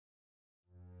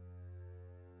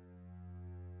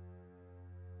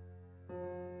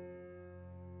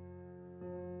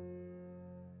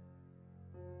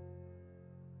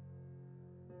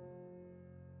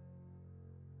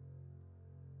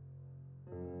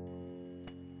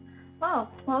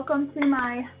Well, welcome to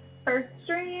my first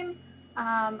stream.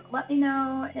 Let me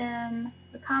know in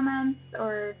the comments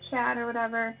or chat or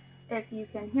whatever if you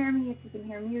can hear me, if you can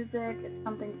hear music, if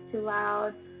something's too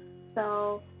loud.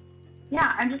 So,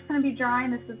 yeah, I'm just going to be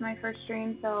drawing. This is my first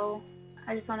stream, so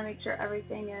I just want to make sure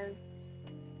everything is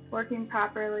working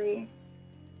properly.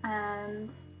 And,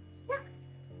 yeah.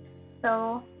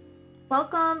 So,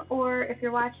 welcome, or if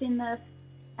you're watching this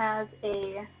as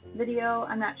a video,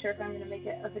 I'm not sure if I'm going to make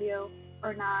it a video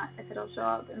or not, if it'll show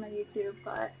up in my YouTube,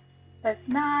 but if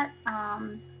not,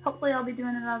 hopefully I'll be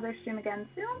doing another stream again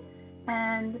soon.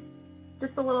 And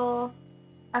just a little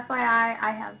FYI,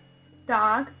 I have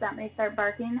dogs that may start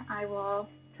barking. I will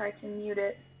try to mute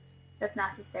it if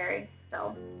necessary.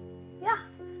 So yeah,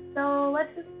 so let's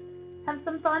just have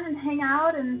some fun and hang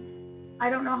out. And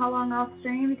I don't know how long I'll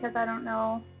stream because I don't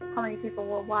know how many people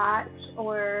will watch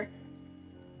or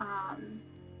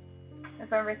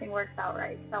if everything works out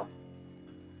right. So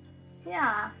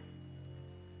yeah,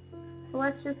 so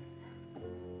let's just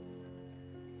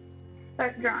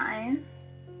start drawing.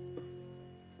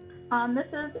 This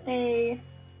is a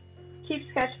cheap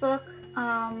sketchbook.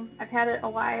 I've had it a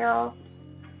while,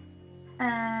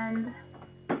 and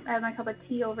I have my cup of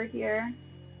tea over here.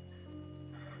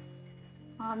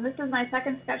 This is my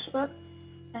second sketchbook,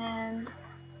 and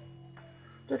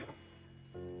just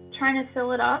trying to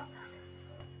fill it up.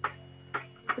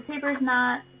 The paper is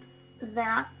not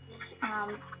that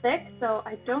thick, so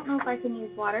I don't know if I can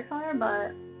use watercolor,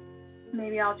 but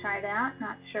maybe I'll try that,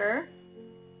 not sure.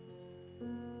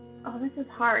 Oh, this is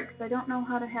hard because I don't know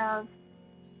how to have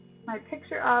my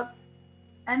picture up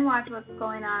and watch what's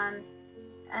going on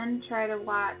and try to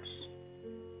watch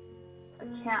a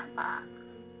chat box.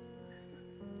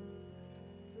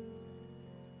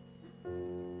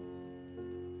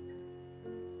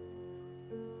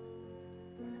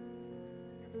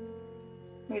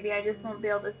 Maybe I just won't be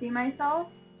able to see myself,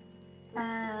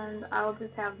 and I'll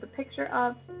just have the picture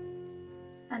up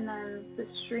and then the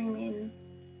streaming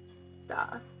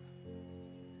stuff.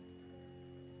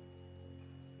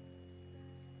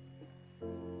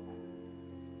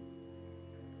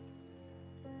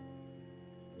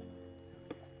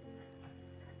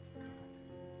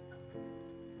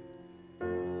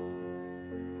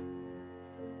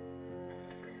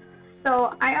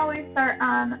 So I always start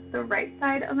on the right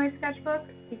side of my sketchbook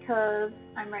because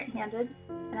I'm right-handed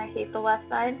and I hate the left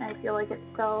side, and I feel like it's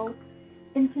so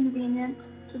inconvenient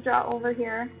to draw over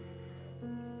here.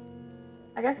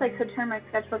 I guess I could turn my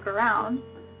sketchbook around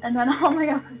and then all my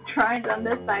other drawings on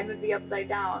this side would be upside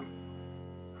down.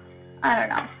 I don't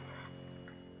know.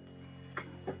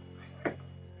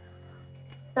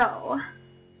 So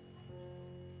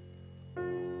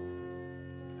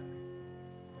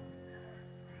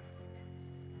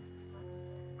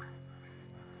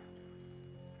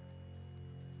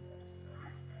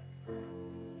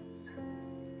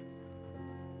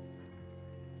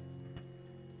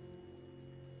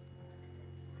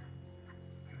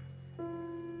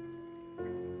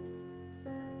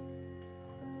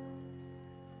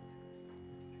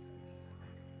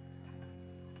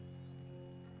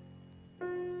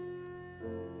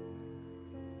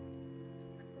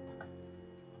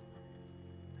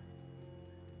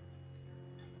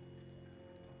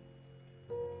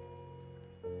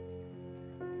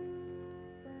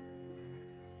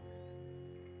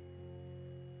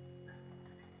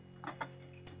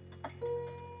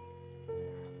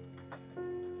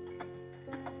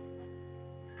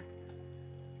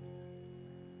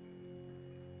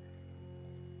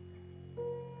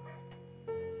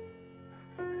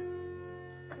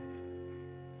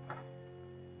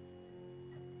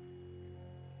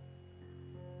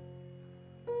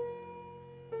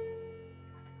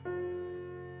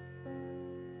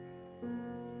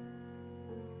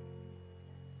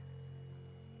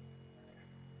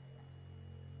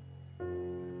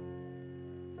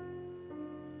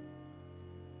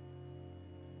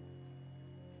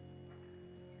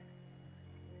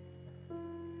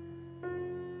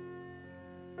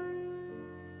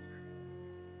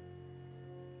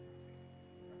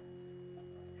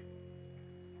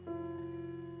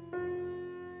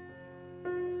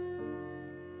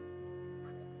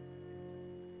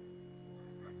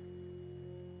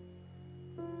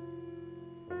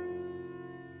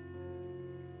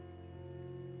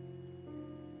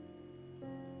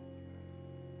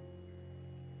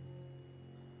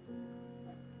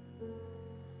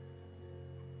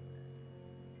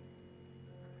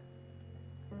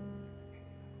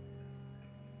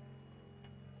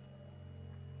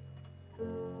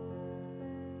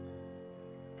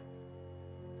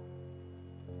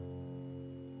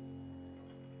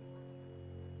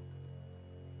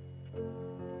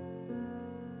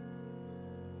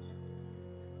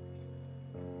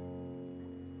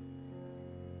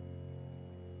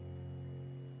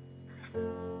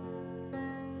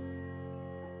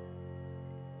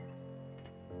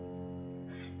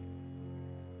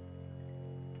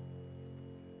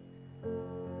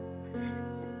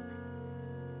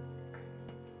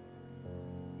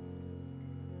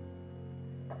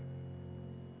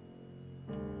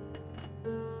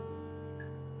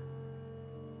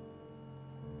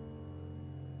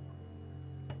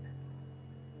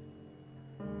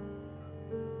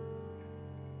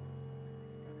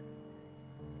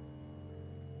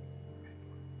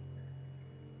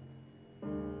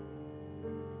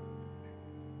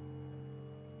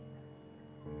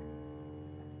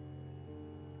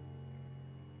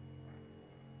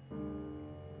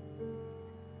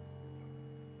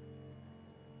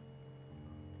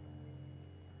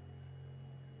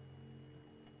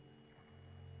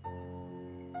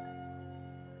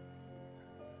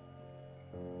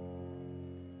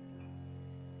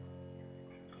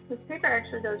This paper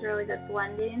actually does really good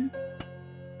blending,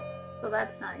 so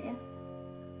that's nice.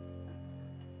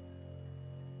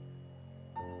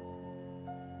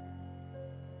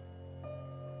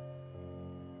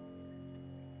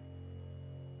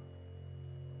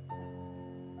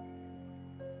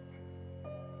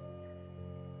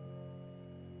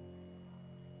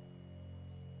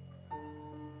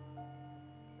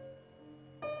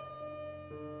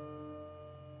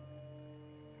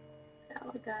 Got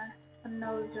like a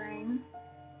nose ring.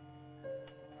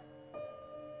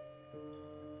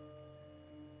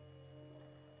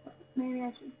 Maybe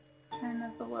I should turn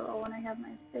this a little when I have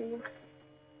my face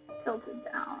tilted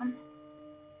down.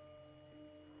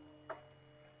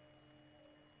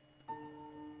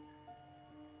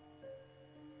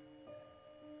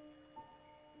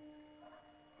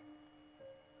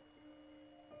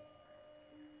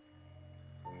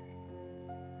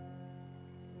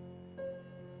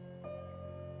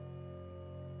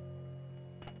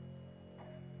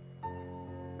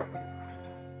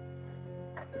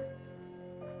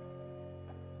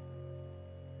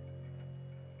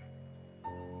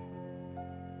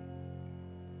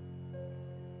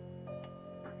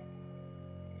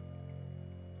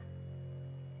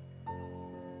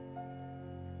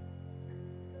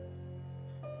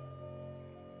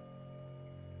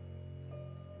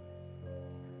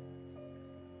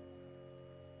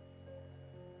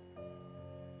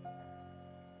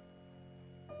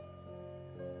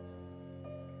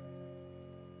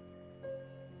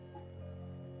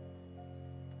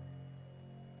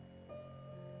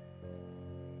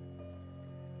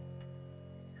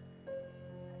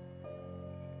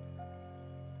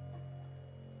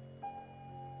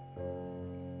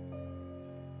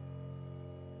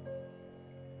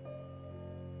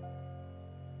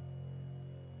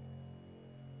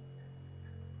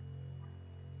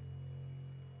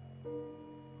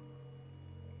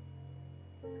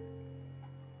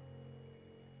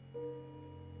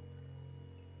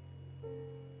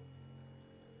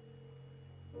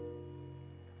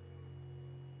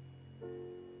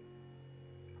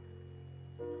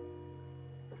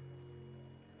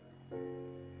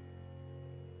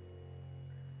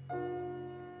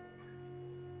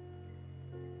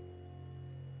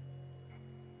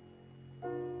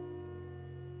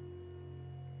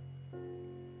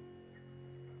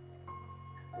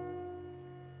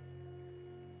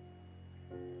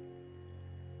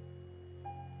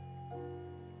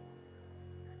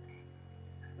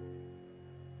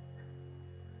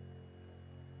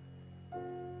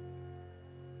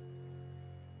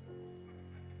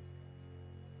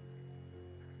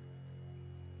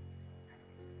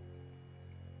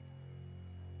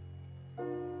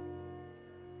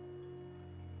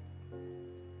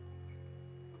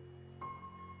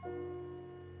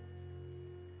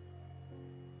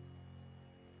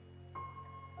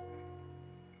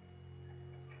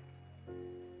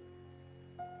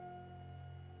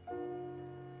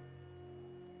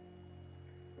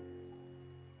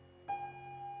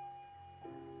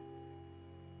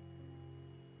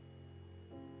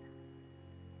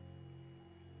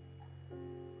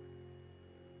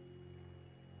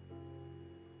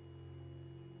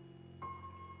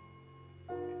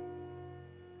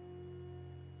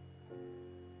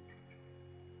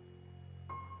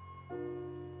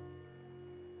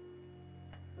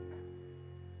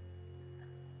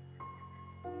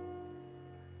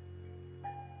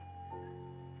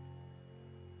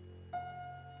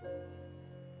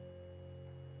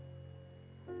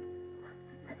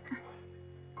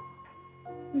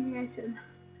 Maybe I should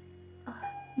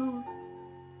move,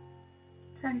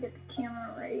 try and get the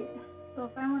camera right. So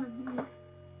if I want to be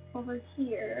over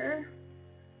here,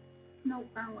 no,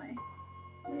 wrong way.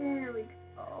 There we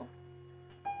go.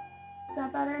 Is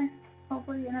that better?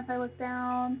 Hopefully, and if I look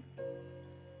down,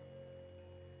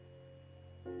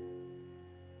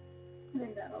 I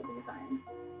think that'll be fine.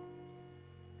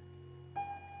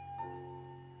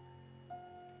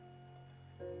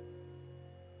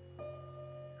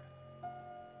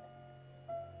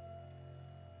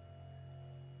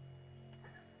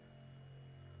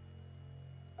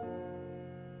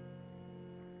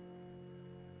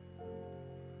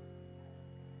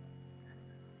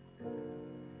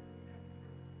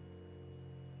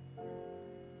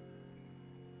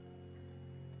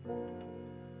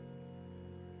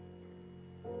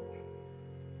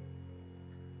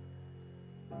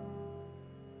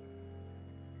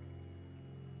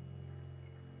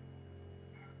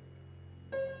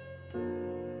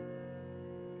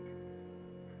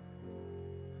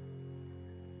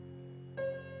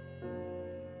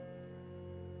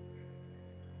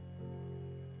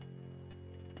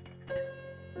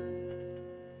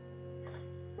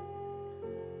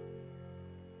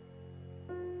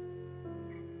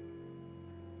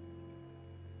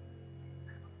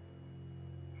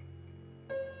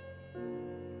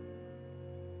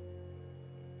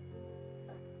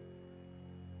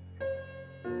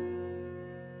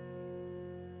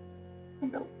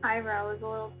 think the eyebrow is a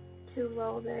little too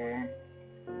low there.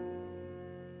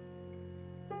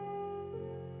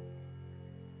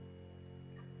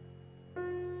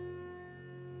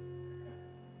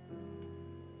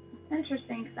 It's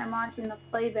interesting because I'm watching the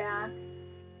playback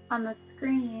on the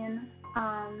screen,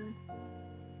 and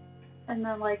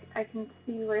then like I can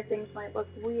see where things might look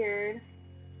weird,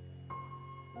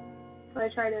 so I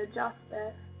try to adjust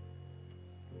it.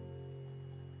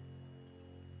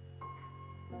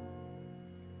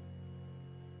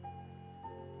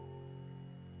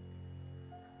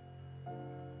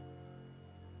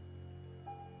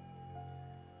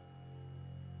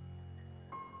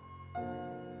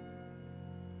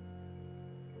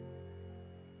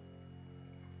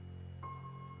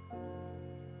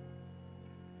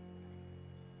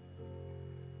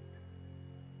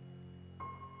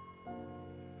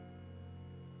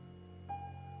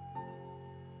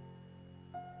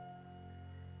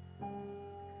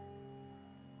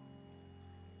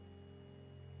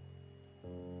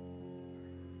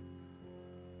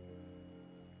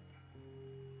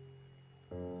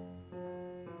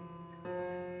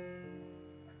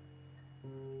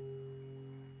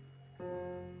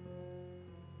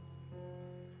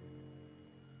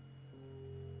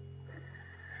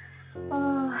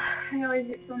 Oh, I always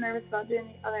get so nervous about doing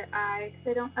the other eye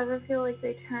because I don't ever feel like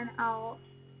they turn out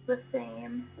the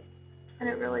same, and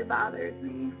it really bothers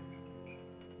me.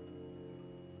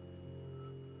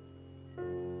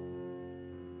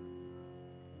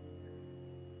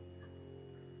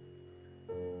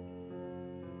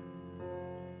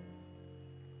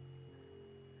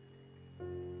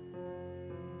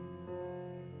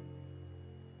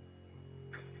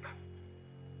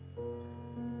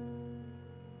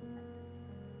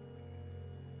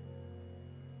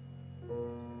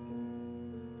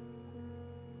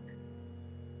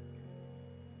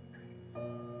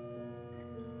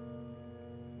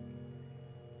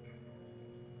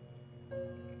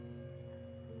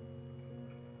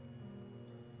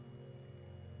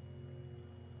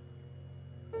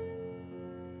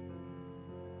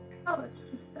 Oh, it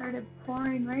just started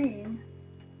pouring rain.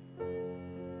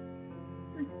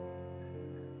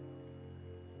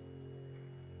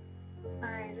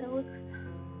 Alright, it looks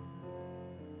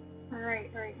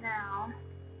alright right now.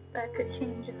 That could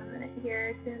change in a minute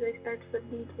here as soon as I start to put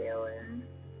detail in.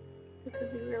 This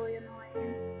would be really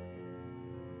annoying.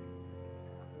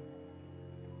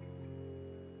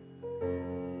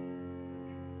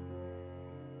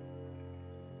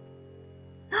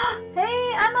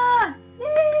 Hey, Emma!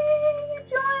 Yay, you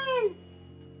joined!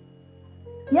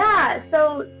 Yeah,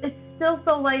 so it's still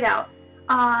so light out.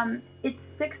 It's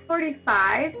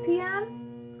 6:45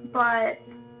 p.m., but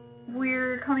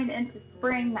we're coming into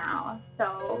spring now,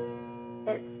 so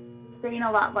it's staying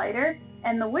a lot lighter.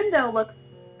 And the window looks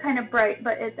kind of bright,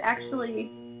 but it's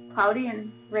actually cloudy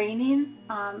and raining.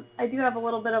 I do have a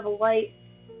little bit of a light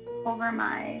over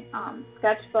my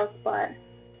sketchbook, but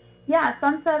yeah,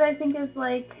 sunset I think is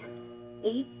like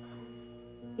 8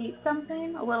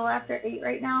 something, a little after 8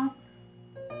 right now.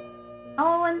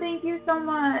 Oh, and thank you so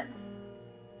much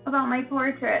about my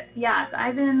portraits. Yes,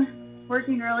 I've been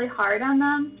working really hard on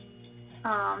them.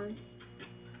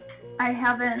 I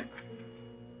haven't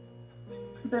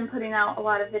been putting out a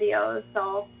lot of videos,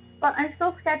 but I'm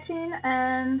still sketching,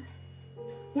 and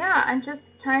yeah, I'm just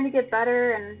trying to get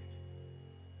better, and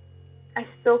I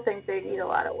still think they need a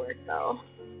lot of work though.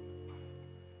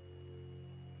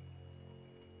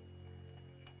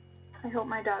 I hope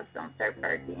my dogs don't start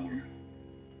barking.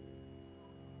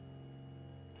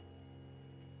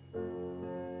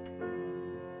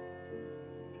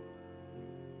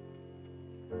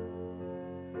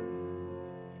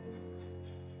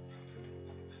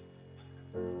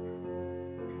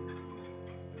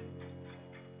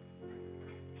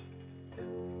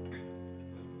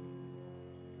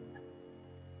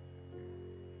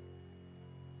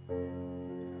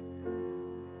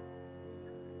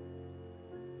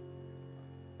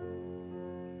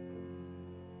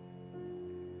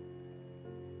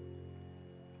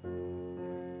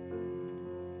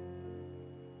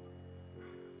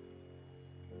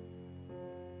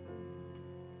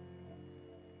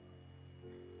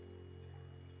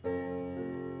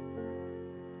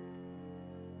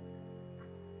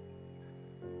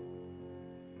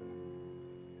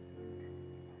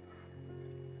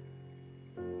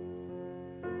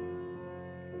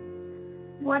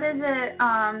 What is it?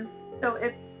 So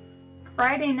it's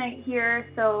Friday night here,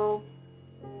 so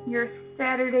you're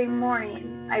Saturday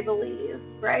morning, I believe,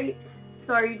 right?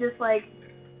 So are you just like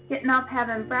getting up,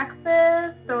 having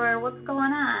breakfast, or what's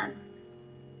going on?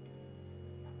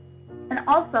 And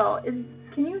also,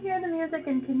 Can you hear the music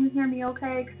and can you hear me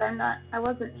okay? Because I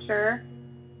wasn't sure.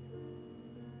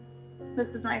 This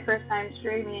is my first time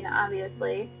streaming,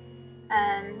 obviously,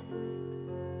 and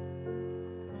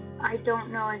I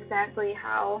don't know exactly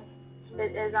how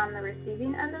it is on the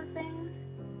receiving end of things,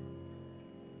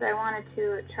 so I wanted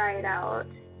to try it out.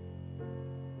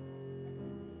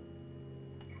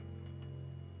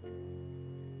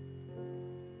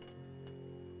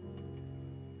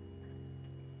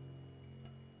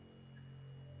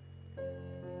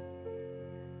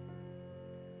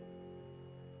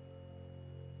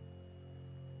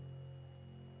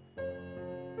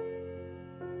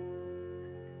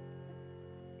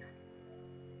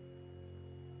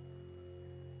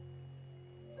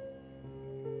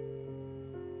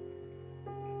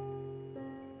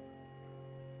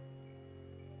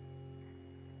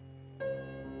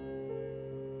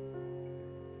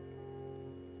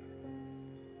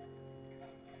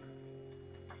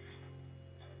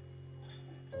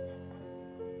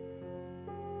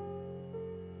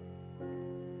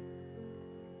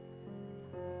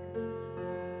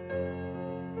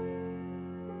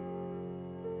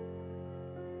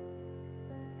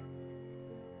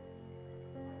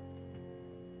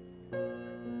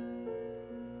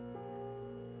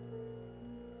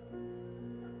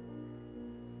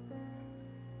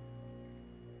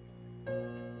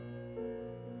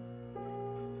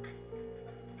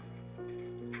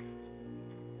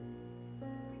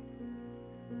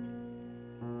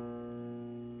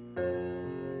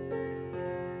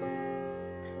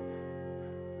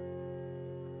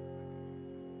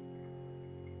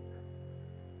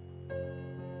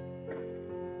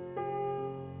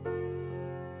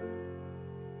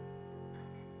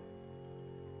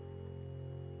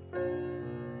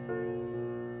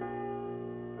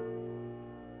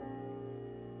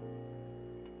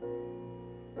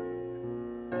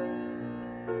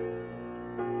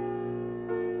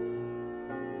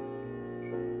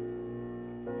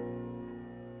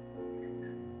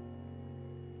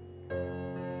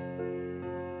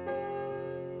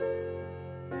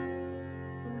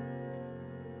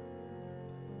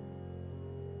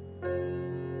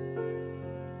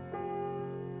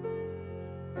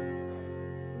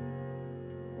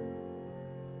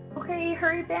 Okay,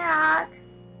 hurry back.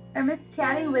 I miss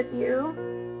chatting with you.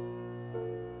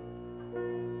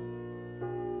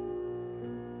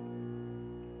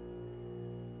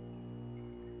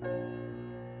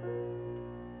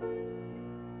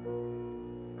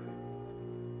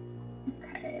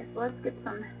 Okay, so let's get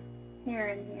some hair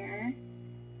in here.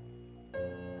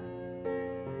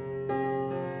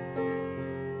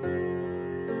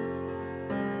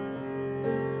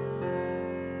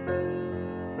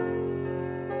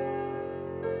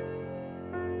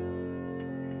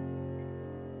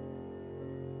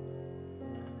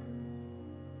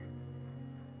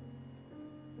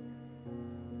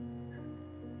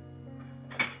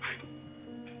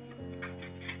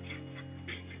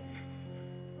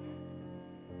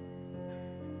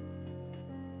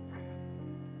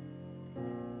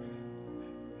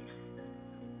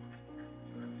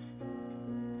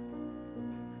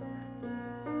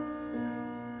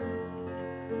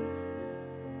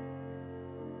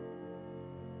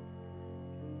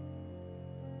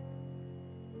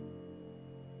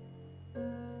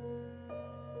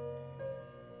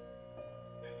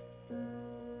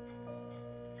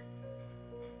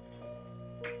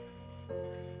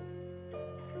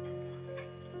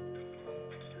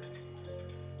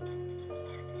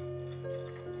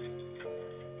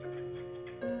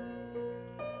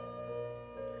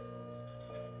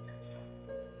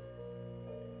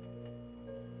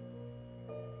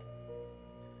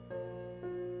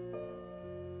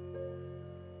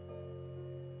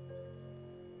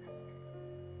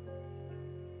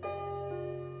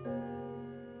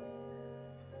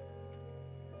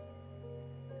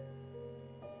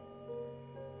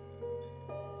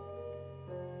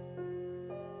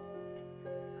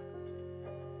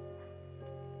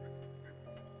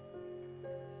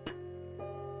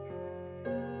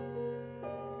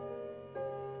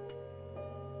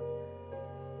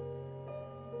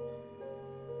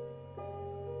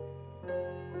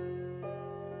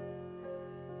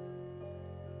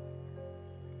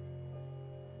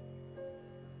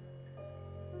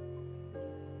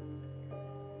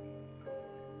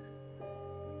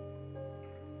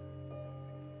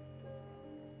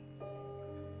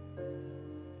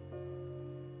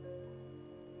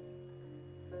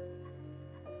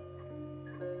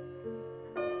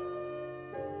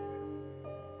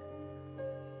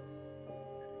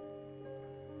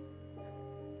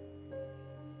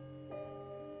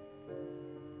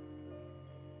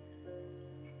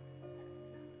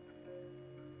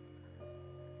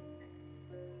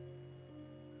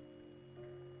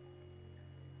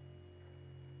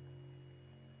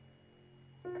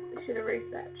 should erase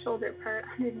that shoulder part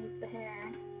underneath the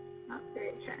hair. Not very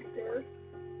attractive.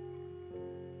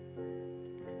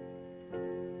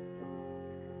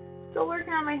 Still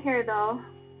working on my hair though.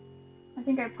 I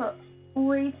think I put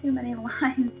way too many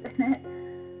lines in it.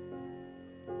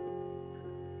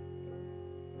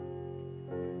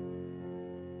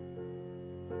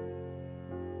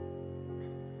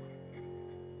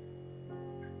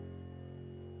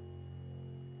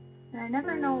 And I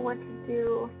never know what to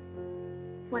do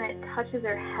when it touches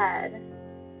her head,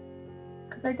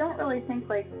 because I don't really think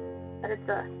like that it's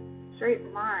a straight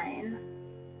line.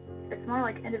 It's more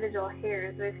like individual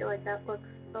hairs, but I feel like that looks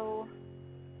so,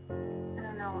 I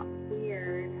don't know,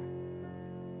 weird.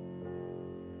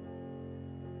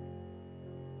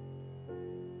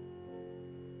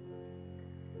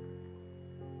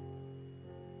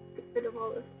 Get rid of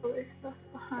all this other stuff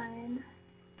behind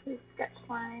these sketch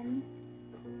lines.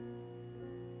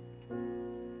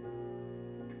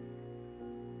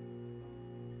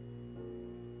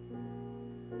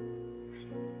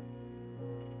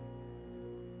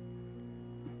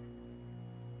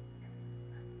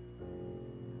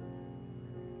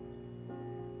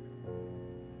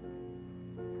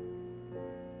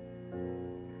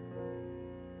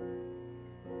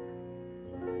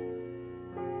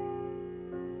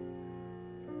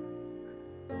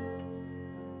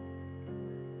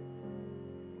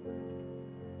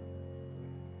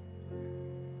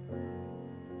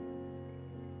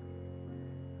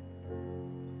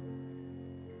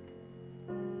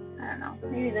 I don't know,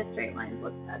 maybe the straight lines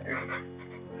look better.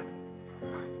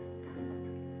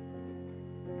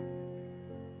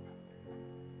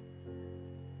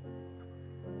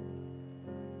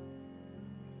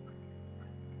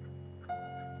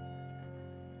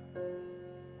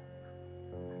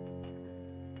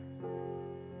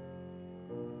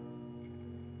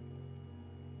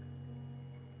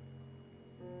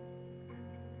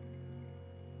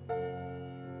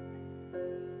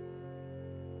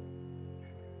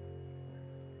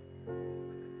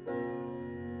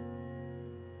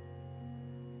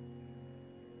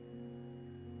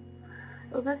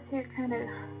 So this here kind of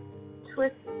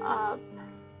twists up,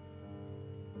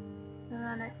 and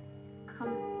then it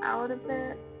comes out a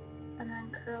bit, and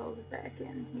then curls back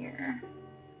in here.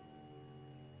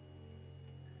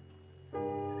 And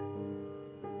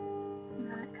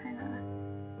then it kind of,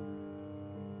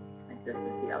 like this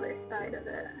is the other side of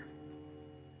it.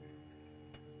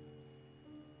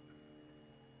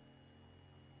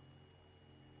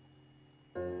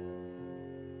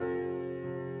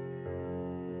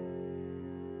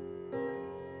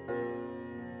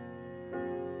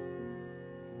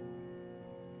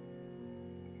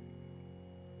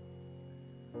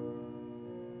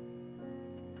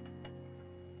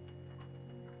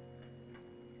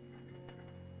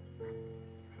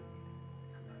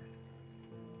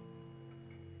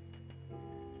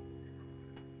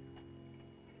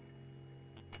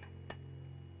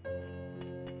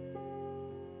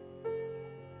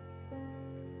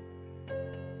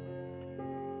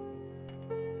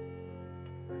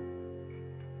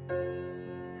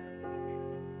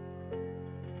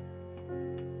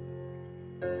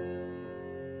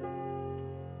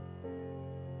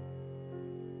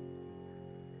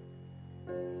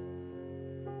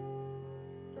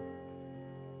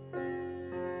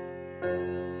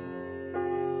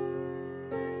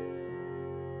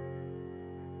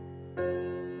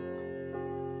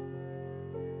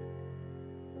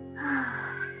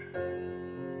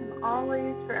 I'm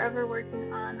always forever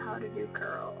working on how to do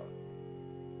curls,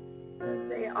 because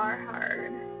they are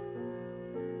hard.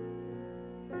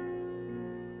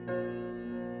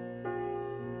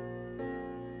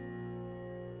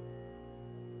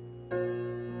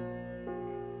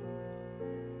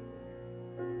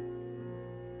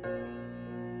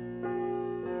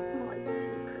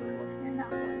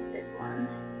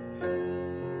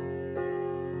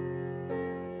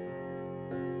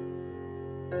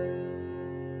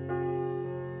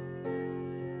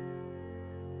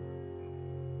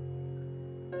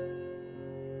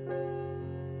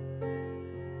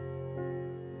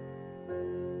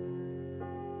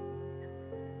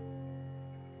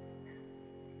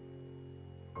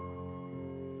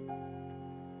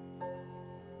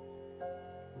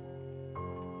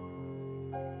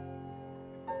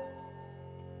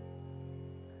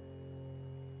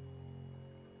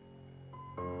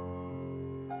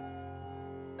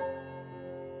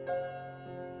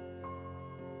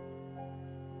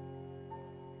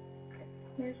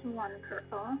 Here's one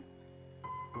curl.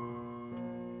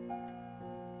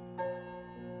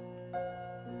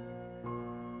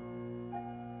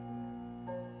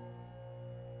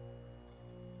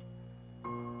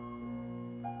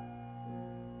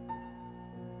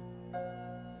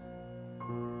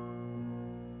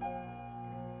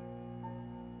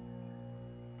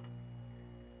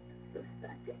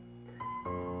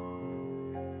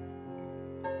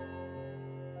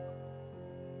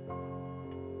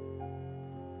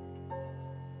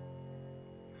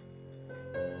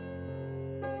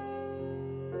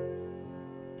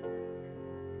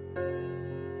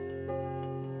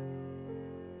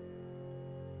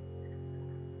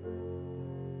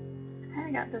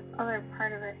 I got this other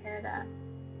part of her hair that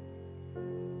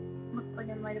looks like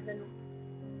it might have been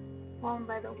blown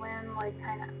by the wind, like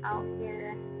kind of out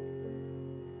here.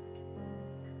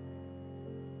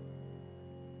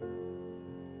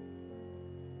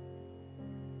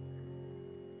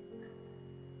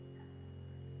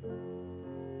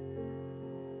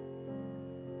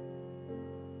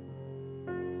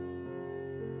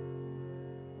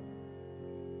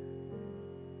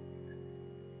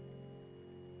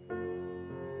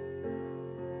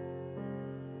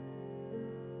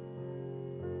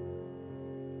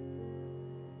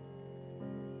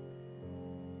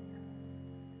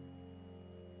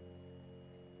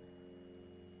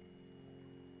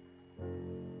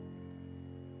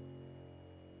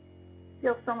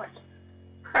 Feel so much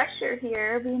pressure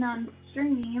here being on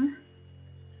stream.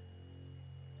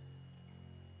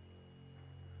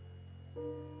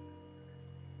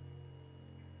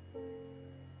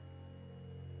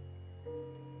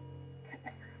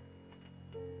 Okay.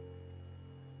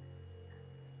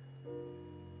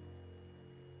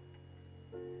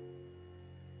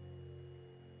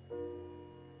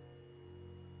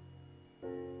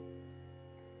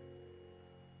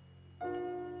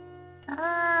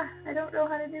 I don't know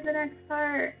how to do the next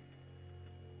part.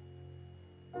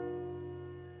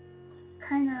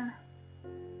 Kind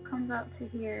of comes out to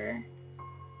here.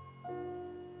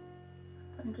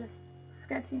 I'm just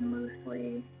sketching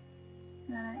loosely,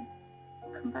 and then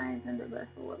it combines into this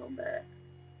a little bit.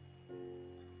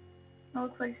 It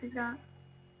looks like she's got,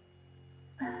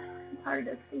 it's hard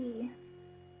to see,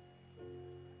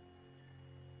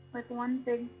 like one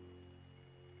big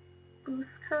boost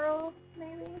curl,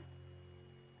 maybe?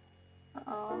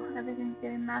 Uh-oh, everything's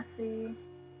getting messy.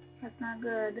 That's not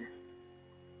good.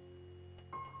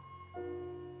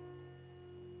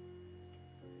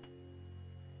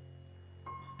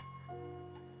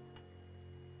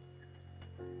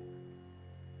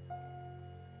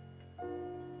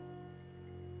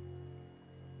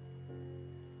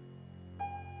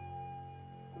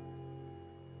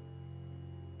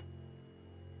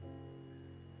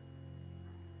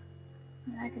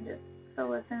 And I can just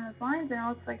fill this in with lines and it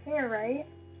looks like hair, right?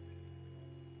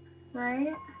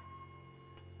 Right?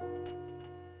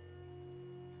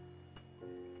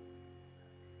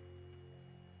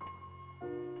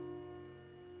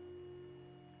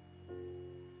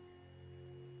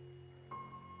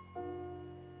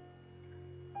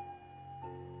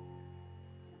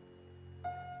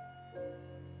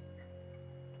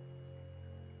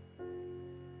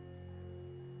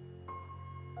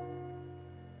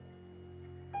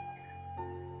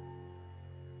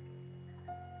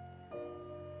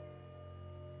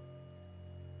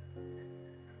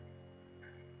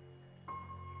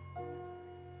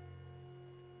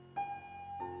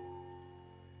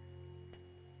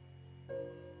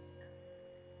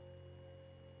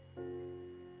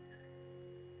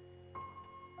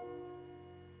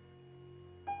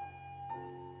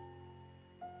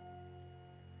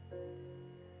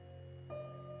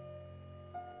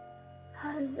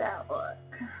 How does that look?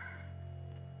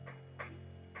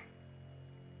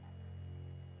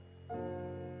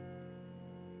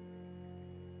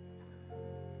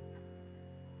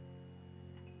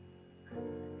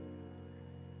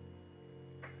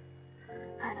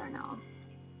 I don't know.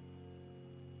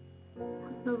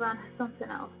 Let's move on to something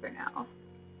else for now.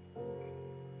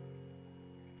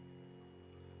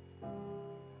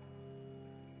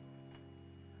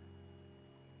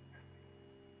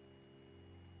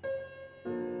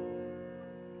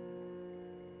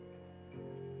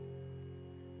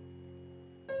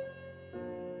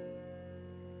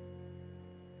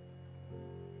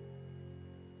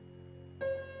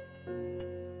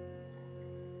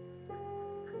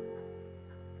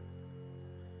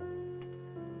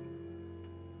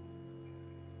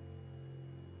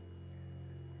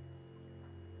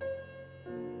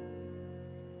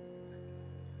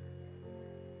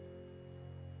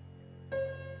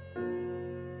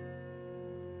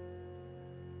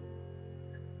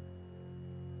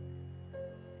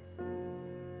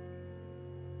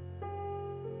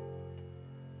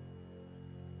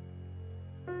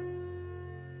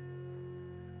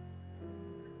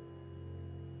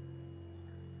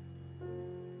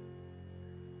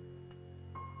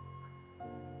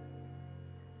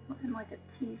 Looking like a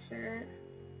t-shirt.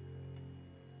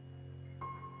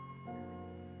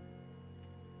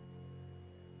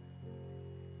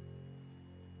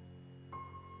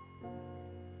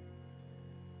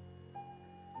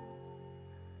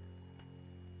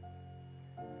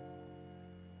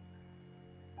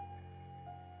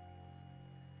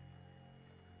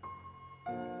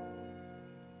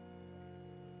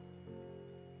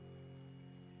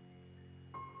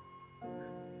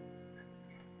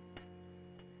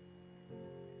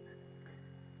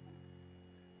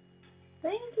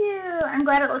 you. I'm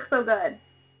glad it looks so good.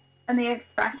 And the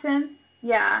expression,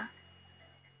 yeah,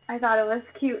 I thought it was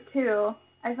cute too.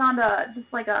 I found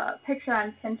just like a picture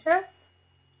on Pinterest.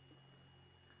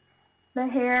 The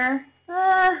hair,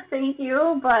 thank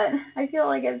you, but I feel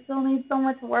like it still needs so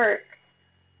much work.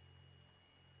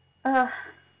 I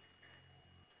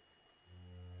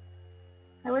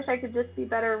wish I could just be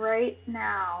better right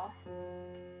now.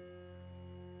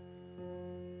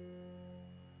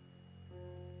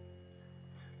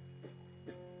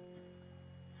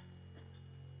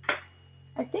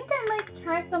 I think I might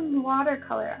try some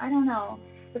watercolor. I don't know.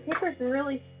 The paper's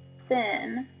really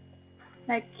thin.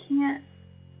 I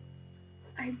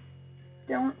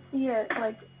don't see it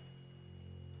like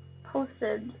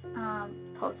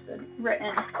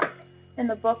written in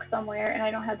the book somewhere, and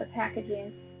I don't have the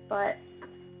packaging, but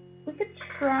we could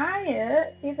try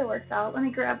it, see if it works out. Let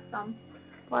me grab some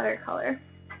watercolor.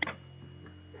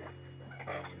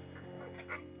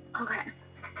 Okay.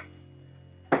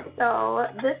 So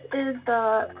this is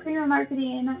the Prima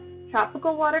Marketing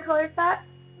Tropical Watercolor set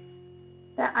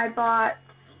that I bought,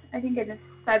 I think in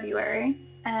February.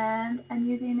 And I'm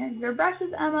using your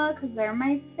brushes, Emma, because they're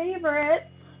my favorite.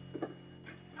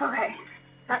 Okay,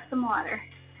 got some water.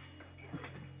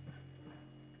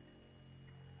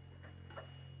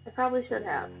 I probably should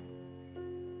have.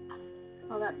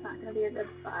 Oh, that's not going to be a good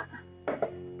spot.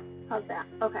 How's that?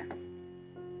 Okay.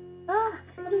 Ah,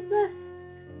 what is this?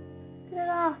 Get it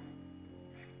off.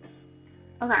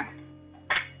 Okay.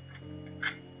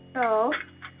 So,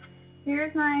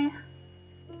 here's my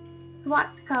swatch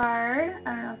card. I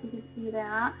don't know if you can see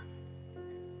that.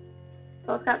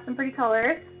 So it's got some pretty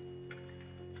colors.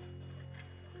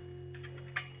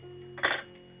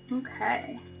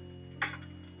 Okay.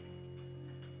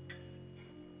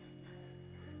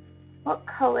 What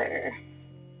color?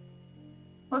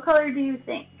 What color do you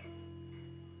think?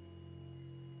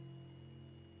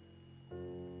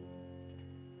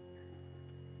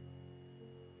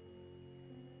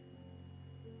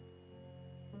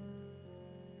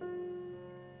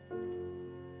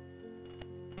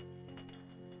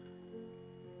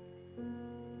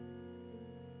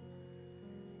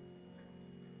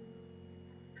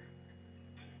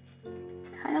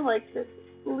 Kind of like this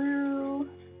blue.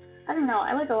 I don't know.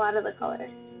 I like a lot of the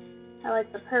colors. I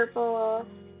like the purple,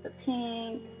 the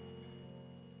pink.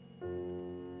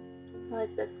 I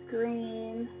like this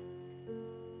green.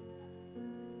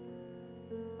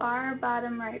 Far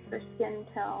bottom right for skin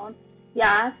tone.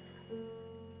 Yes.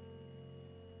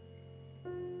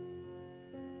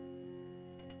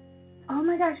 Oh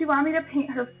my gosh, you want me to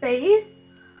paint her face?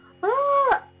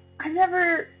 Oh, I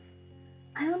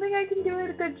don't think I can do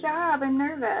a good job. I'm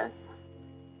nervous.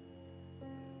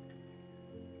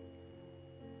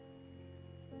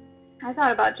 I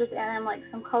thought about just adding like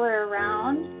some color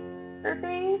around her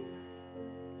face.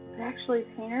 But actually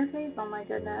paint her face? Oh my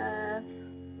goodness.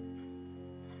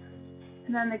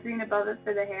 And then the green above it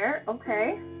for the hair.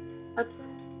 Okay.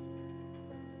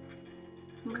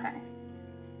 Okay.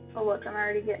 Oh look, I'm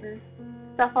already getting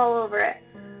stuff all over it.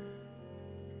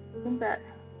 I think that,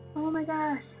 oh my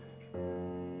gosh.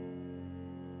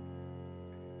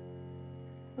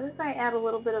 What if I add a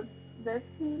little bit of this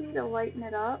maybe to lighten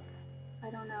it up? I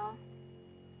don't know.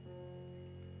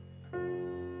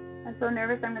 I'm so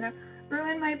nervous I'm gonna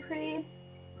ruin my pretty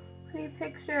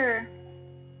picture.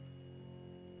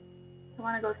 I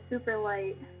wanna go super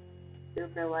light.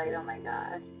 Super light, oh my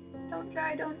gosh. Don't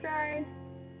try.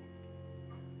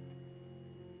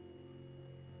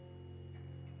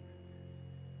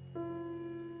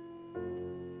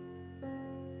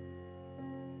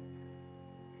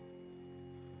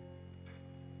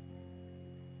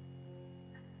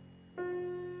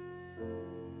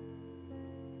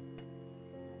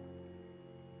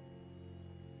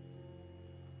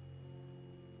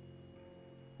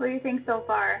 What do you think so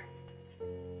far?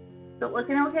 Is it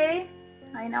looking okay?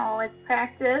 I know, it's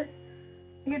practice.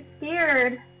 I get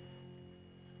scared.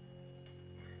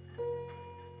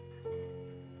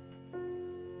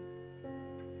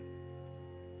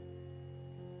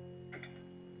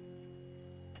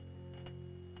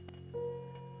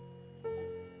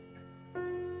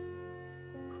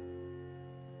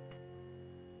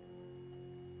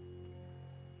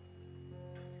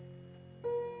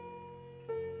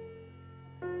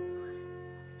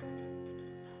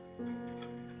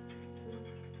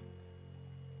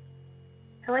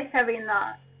 I like having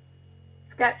the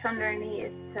sketch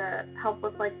underneath to help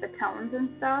with like the tones and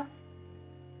stuff.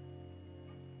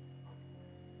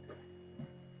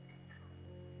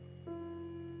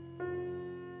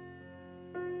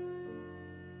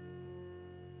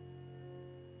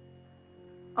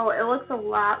 Oh, it looks a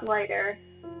lot lighter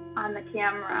on the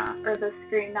camera or the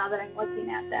screen now that I'm looking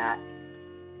at that.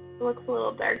 It looks a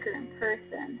little darker in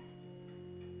person.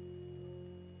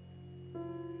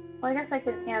 Well, I guess I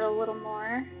could add a little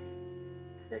more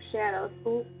for shadows.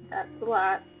 Oh, that's a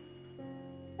lot.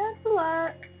 That's a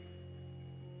lot.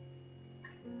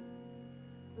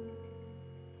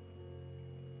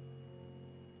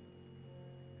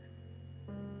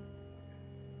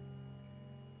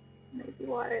 Maybe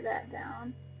water that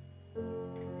down.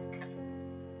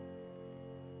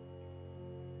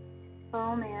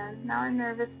 Oh man, now I'm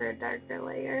nervous for a darker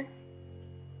layer.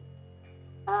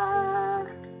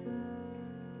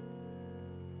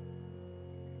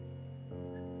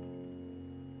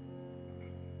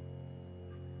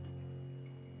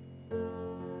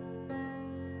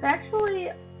 Actually,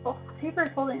 the paper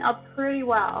is holding up pretty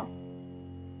well,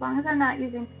 as long as I'm not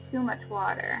using too much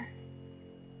water.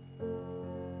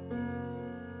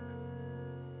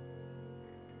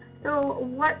 So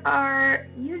what are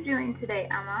you doing today,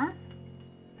 Emma?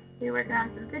 Are you working on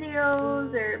some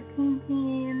videos or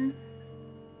painting?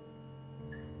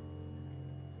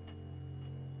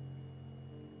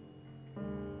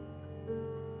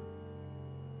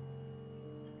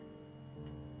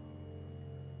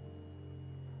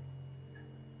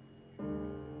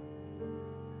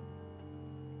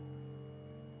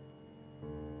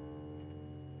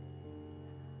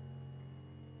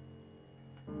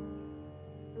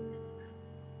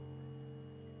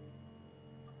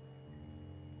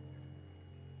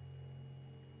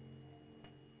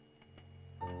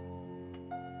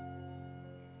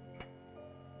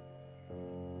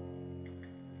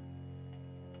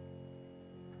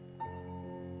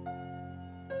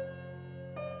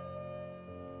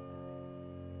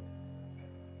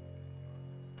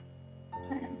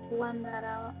 Trying to blend that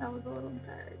out. That was a little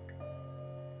dark.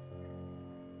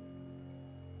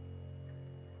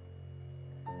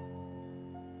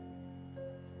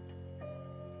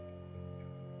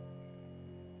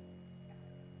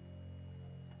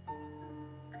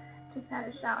 Just had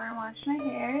a shower and washed my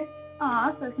hair.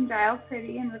 Aw, so it can dry out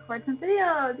pretty and record some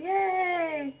videos.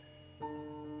 Yay!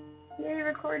 Yay,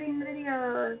 recording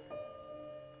videos.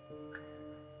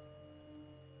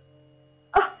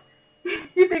 Oh,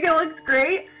 you think it looks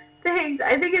great? Thanks.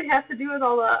 I think it has to do with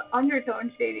all the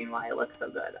undertone shading why it looks so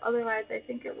good. Otherwise, I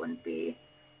think it wouldn't be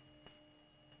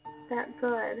that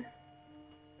good.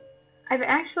 I've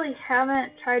actually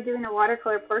haven't tried doing a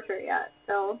watercolor portrait yet,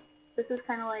 so this is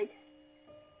kind of like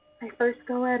my first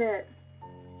go at it.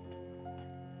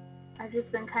 I've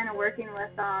just been kind of working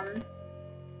with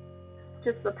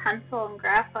just the pencil and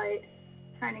graphite,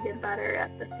 trying to get better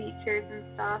at the features and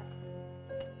stuff.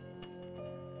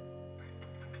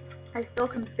 I still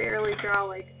can barely draw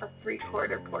like a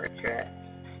 3/4 portrait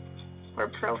or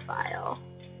profile.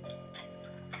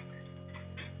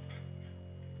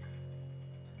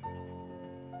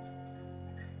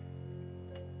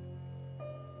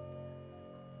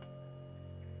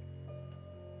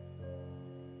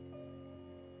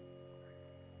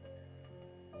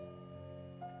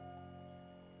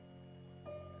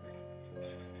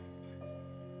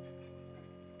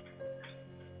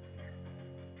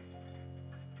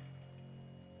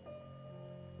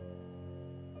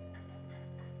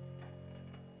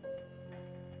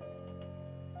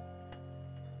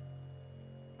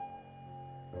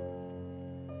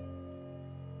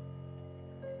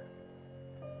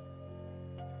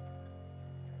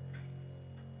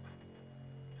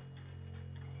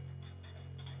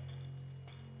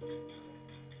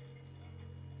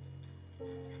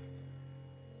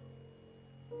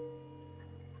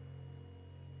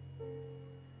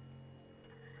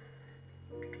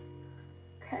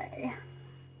 Okay,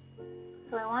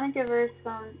 so I want to give her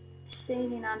some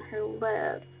shading on her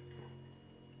lips.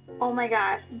 Oh my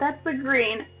gosh, that's the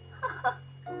green.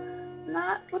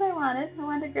 Not what I wanted. I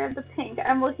wanted to grab the pink.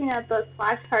 I'm looking at the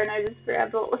splash card and I just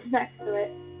grabbed what was next to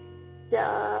it.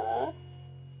 Duh.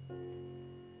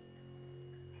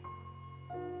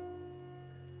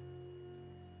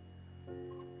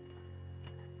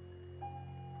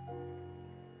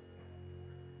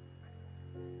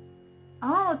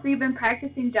 Oh, so you've been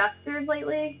practicing gestures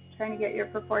lately? Trying to get your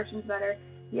proportions better.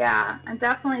 Yeah, I'm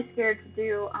definitely scared to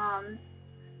do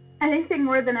anything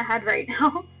more than a head right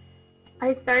now.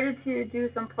 I started to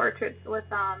do some portraits with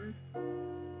the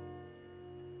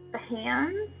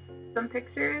hands, some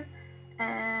pictures,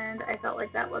 and I felt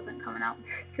like that wasn't coming out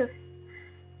very good.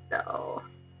 So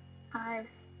I've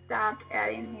stopped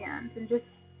adding hands and just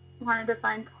wanted to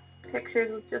find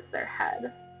pictures with just their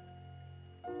head.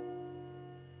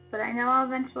 But I know I'll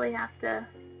eventually have to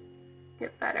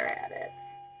get better at it.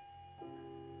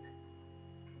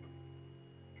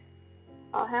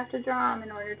 I'll have to draw them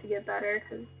in order to get better,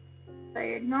 because if I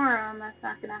ignore them, that's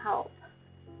not going to help.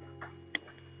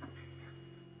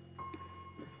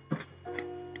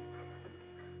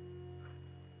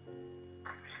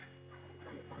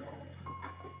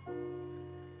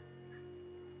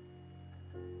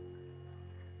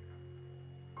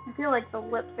 I feel like the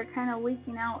lips are kind of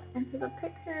leaking out into the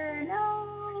picture.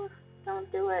 No,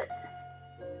 don't do it.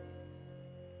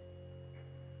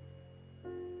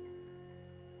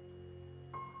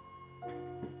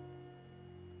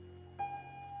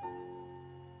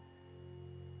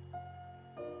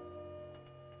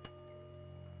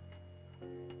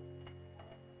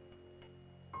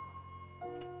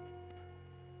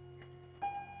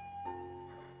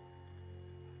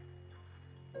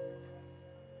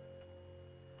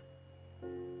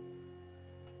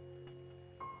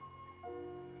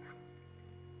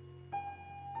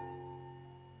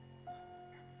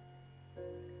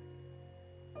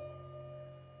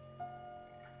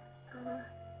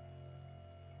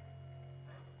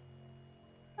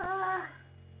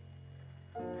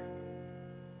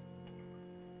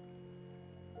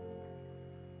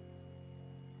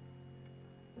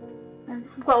 I'm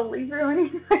slowly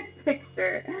ruining my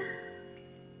picture.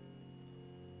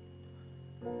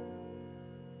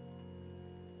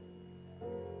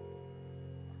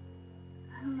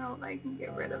 I don't know if I can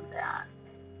get rid of that.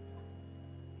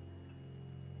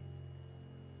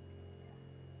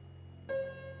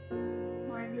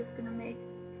 Or I'm just gonna make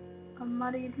a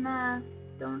muddied mess.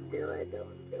 Don't do it,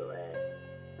 don't do it.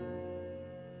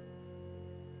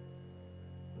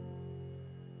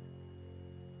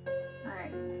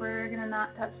 Alright, we're gonna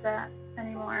not touch that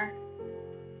anymore.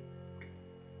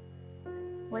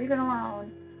 Leave it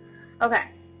alone. Okay.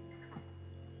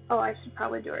 Oh, I should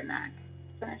probably do her neck.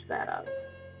 Finish that up.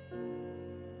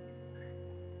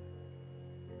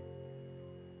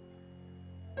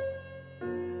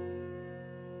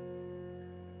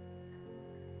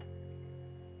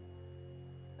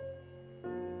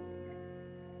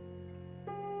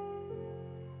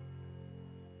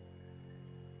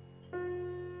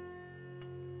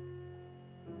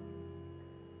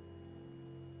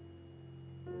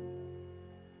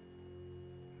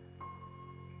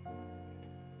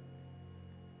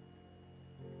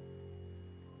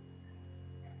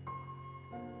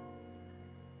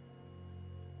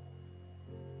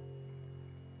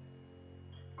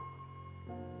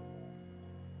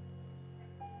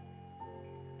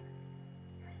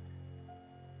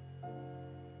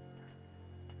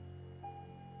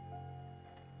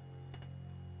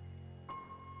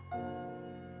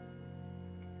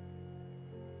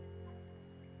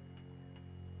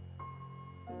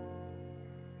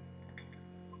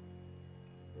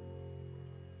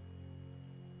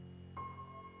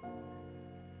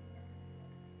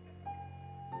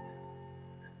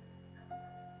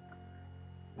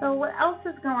 So what else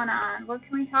is going on? What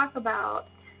can we talk about?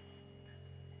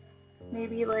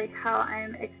 Maybe like how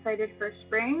I'm excited for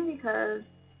spring because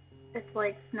it's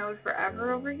like snowed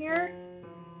forever over here.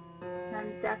 And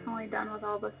I'm definitely done with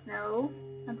all the snow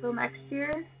until next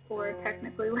year, or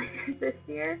technically later this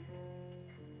year.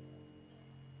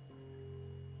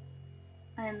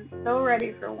 I'm so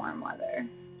ready for warm weather.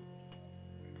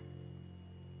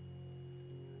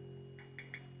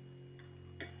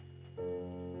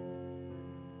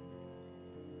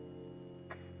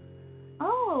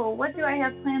 Oh, what do I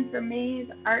have planned for May's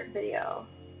art video?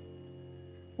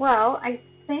 Well, I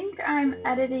think I'm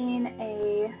editing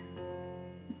a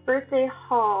birthday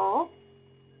haul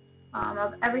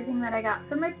of everything that I got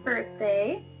for my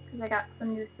birthday, because I got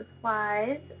some new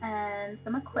supplies and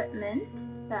some equipment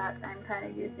that I'm kind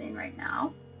of using right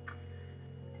now.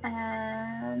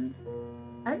 And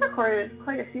I've recorded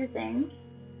quite a few things.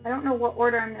 I don't know what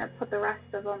order I'm going to put the rest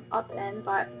of them up in,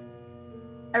 but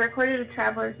I recorded a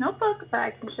traveler's notebook, but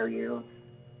I can show you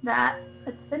that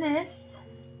it's finished.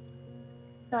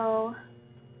 So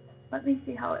let me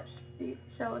see how it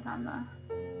shows on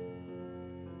the,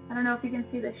 I don't know if you can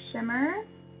see the shimmer.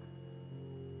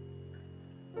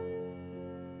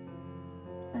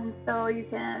 And so you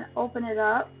can open it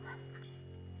up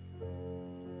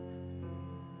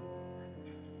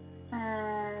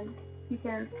and you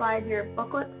can slide your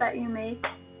booklets that you make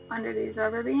under these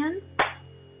rubber bands.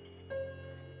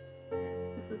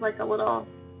 This is like a little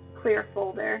clear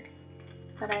folder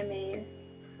that I made.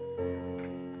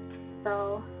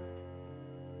 So,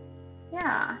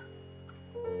 yeah.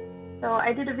 So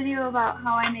I did a video about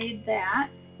how I made that.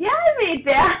 Yeah, I made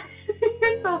that.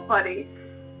 You're so funny.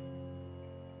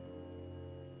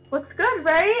 Looks good,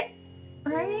 right?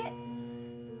 Right?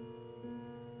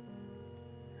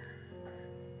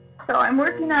 So I'm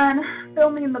working on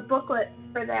filming the booklet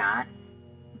for that.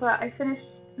 but I finished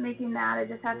making that. I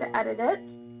just have to edit it.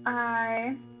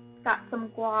 I got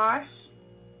some gouache.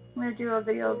 I'm going to do a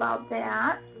video about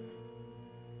that.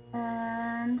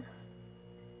 And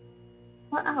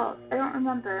what else? I don't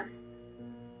remember.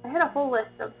 I had a whole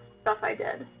list of stuff I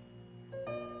did.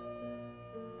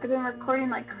 I've been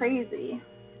recording like crazy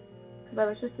because I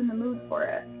was just in the mood for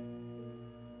it.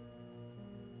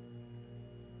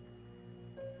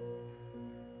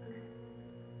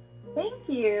 Thank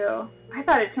you. I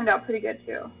thought it turned out pretty good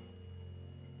too.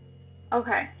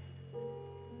 Okay.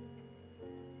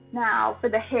 Now for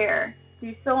the hair. Do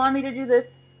you still want me to do this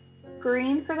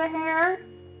green for the hair?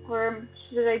 Or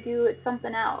should I do it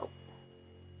something else?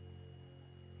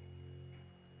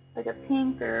 Like a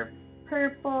pink or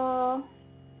purple?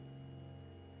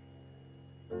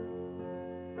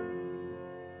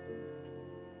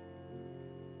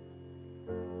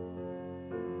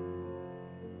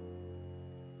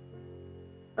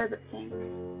 Or the pink?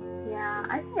 Yeah,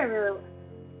 I think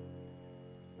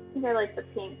I like the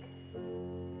pink.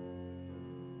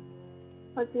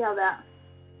 Let's see how that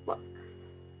looks.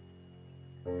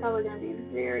 Probably gonna be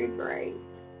very bright.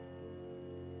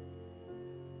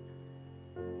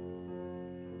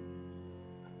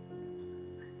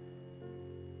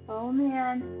 Oh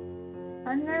man,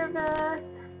 I'm nervous.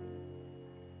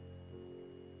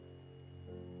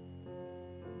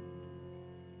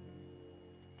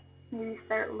 Maybe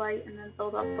start light and then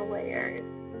build up the layers.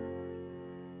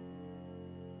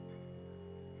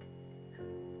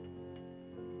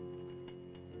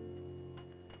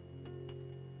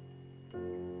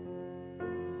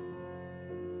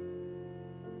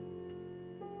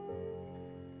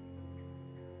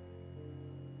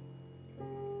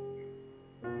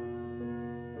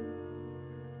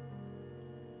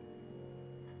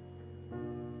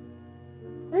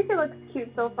 I think it looks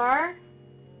cute so far.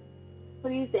 What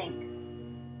do you think?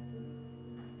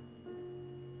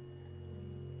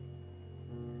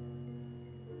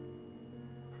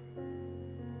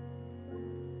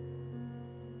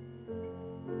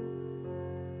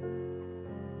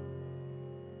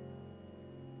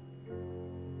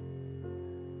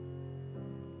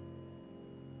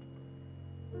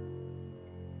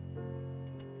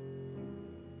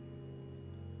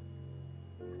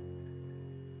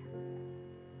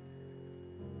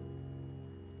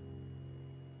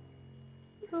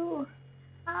 Ooh,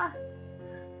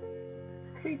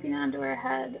 creeping onto her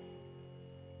head.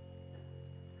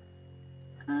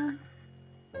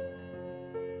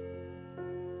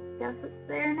 Guess it's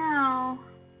there now.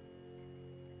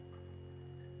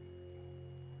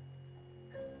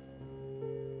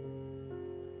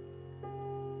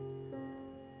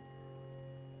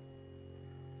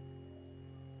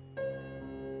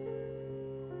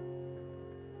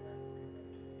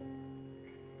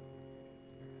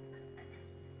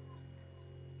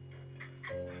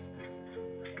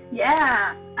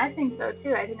 Yeah, I think so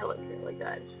too. I think it looks really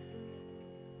good.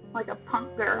 Like a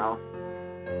punk girl.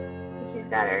 She's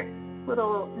got her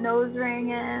little nose ring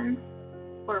in,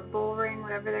 or bull ring,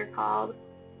 whatever they're called.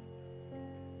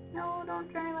 No,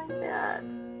 don't try like that.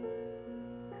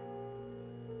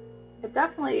 It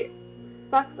definitely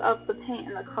sucks up the paint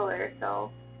and the color,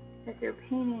 so if you're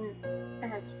painting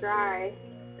and it's dry,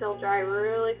 it'll dry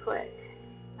really quick.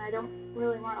 I don't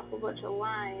really want a whole bunch of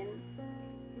lines.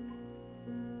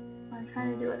 I'm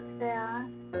trying to do it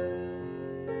fast.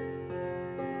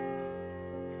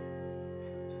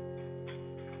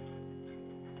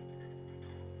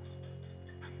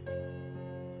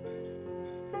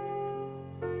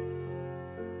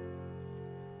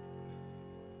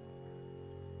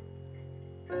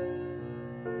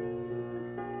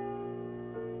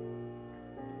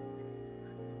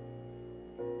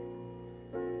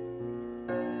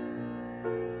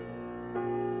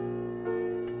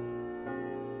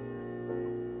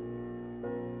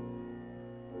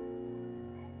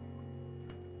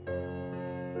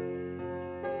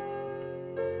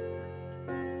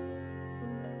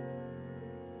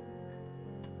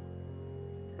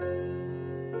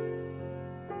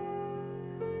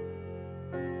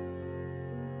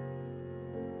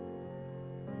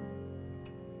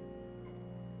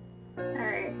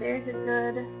 Alright, there's a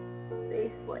good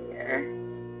base layer.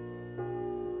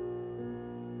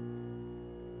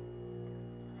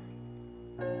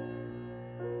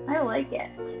 I like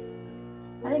it.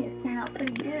 I think it's turning out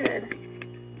pretty good.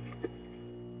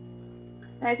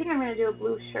 And I think I'm going to do a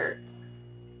blue shirt.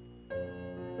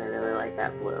 I really like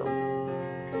that blue.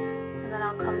 And then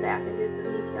I'll come back and do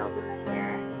some details in the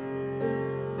hair.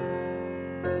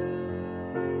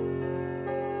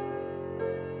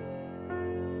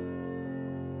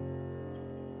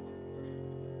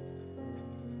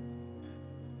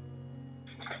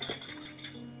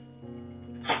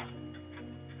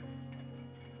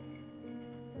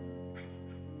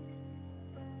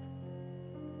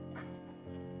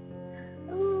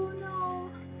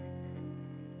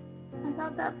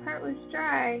 that part was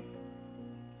dry.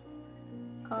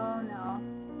 Oh no.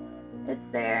 It's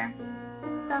there.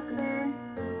 It's stuck there.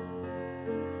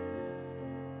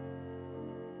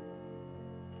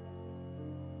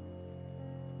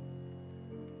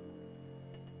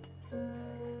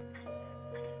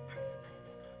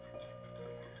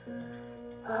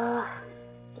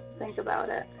 Just think about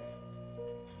it.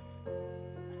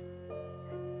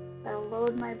 I'll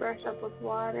load my brush up with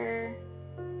water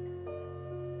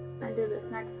and do this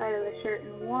next side of the shirt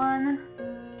in one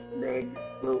big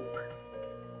swoop.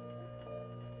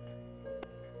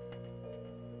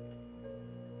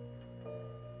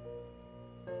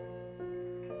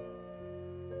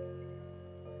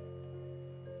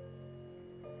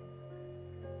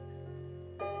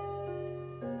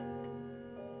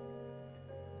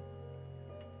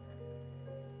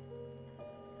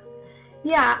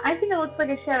 Yeah, I think it looks like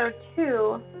a shadow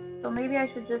too, so maybe I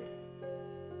should just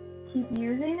keep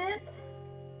using it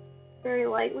very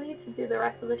lightly to do the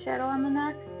rest of the shadow on the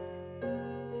neck,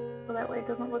 so that way it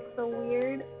doesn't look so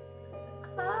weird.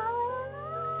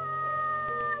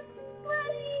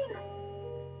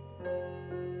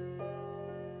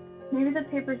 Maybe the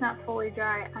paper's not fully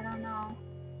dry, I don't know.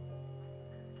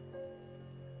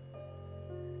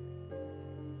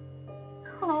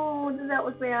 Oh, does that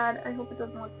look bad? I hope it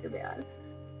doesn't look too bad.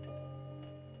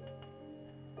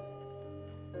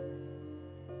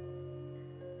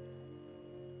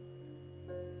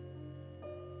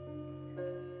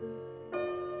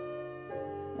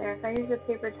 There, if I use a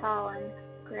paper towel and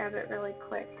grab it really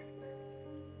quick.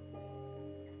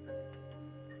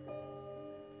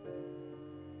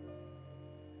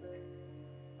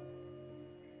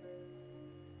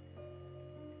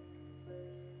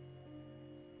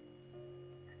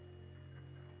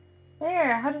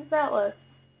 There, how does that look?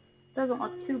 Doesn't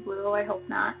look too blue, I hope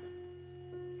not.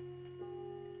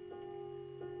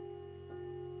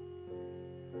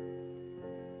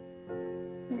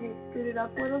 Maybe scoot it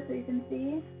up a little so you can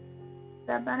see. Is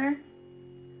that better?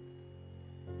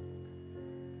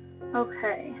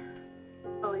 Okay.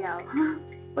 Oh yeah,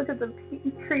 look at the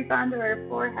creep onto her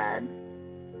forehead.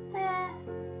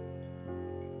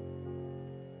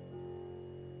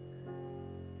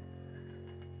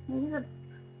 Maybe the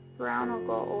brown will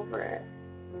go over it.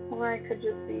 Or I could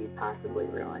just be possibly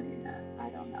ruining it. I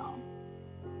don't know.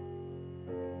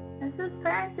 This is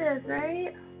practice,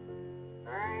 right?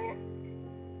 Right?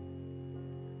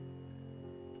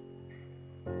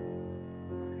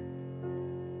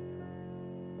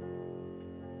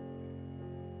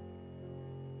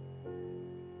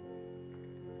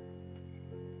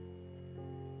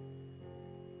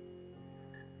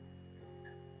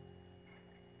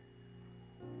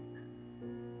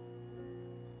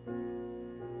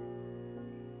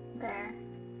 There.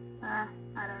 I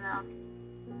don't know.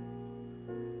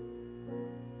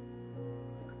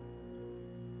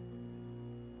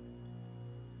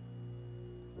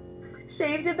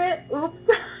 Shaved a bit. Oops.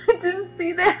 I didn't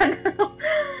see that.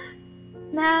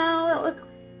 Now it looks,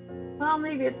 well,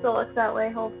 maybe it still looks that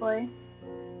way, hopefully.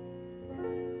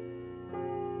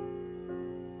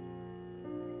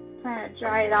 Trying to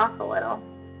dry it off a little.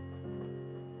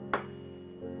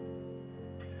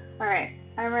 Alright,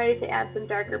 I'm ready to add some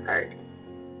darker parts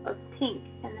of pink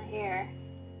in the hair,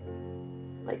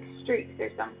 like streaks or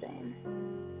something.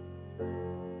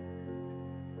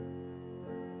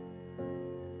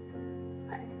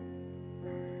 Okay.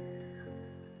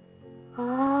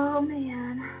 Oh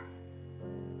man.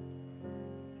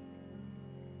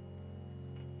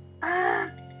 Ah!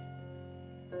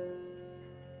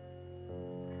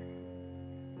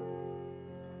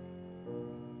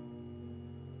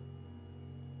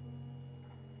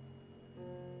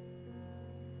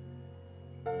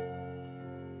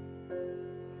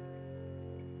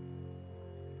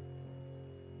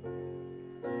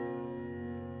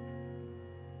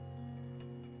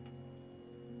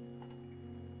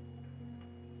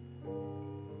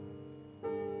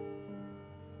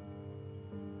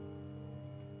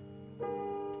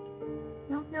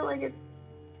 I don't feel like it's,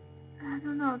 I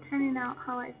don't know, turning out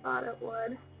how I thought it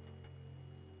would.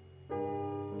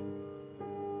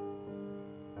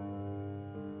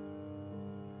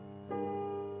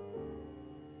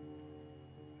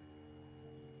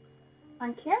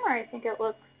 On camera, I think it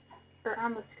looks, or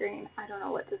on the screen, I don't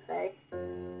know what to say,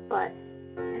 but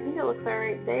I think it looks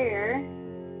alright there.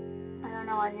 I don't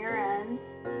know on your end.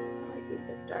 I like these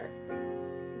this dark.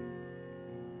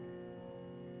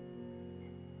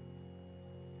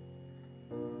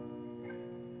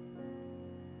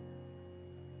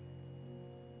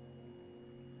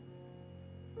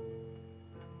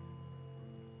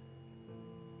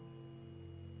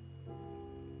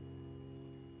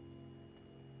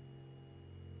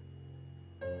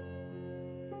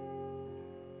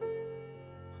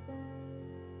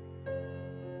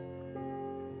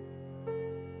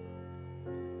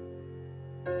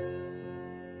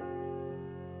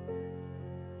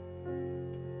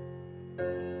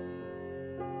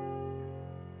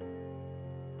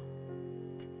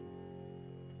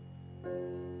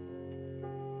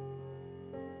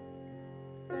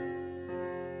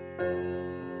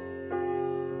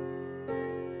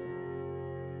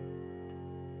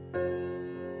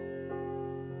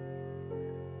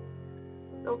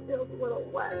 Still feels a little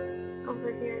wet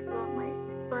over here, so it might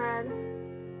spread.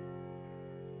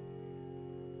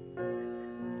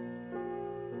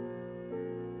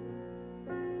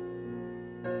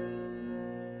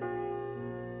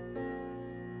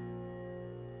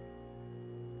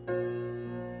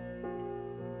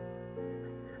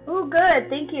 Oh, good.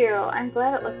 Thank you. I'm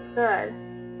glad it looks good.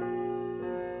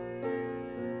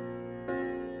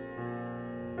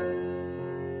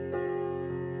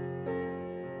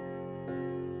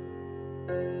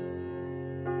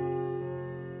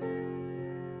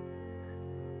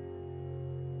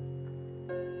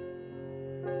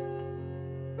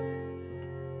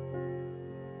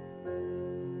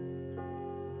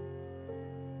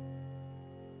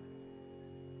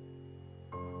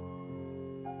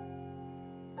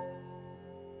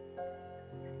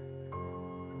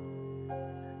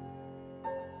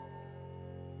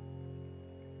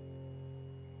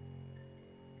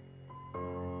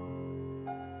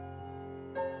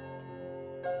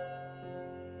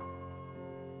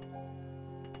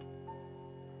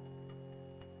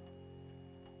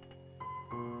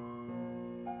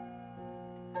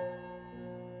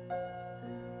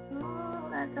 Oh,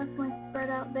 that definitely spread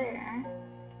out there.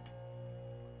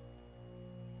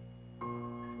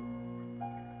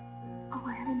 Oh,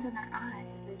 I haven't done her eyes,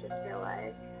 I just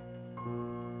realized.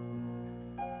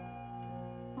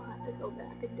 I'll have to go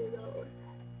back and do those.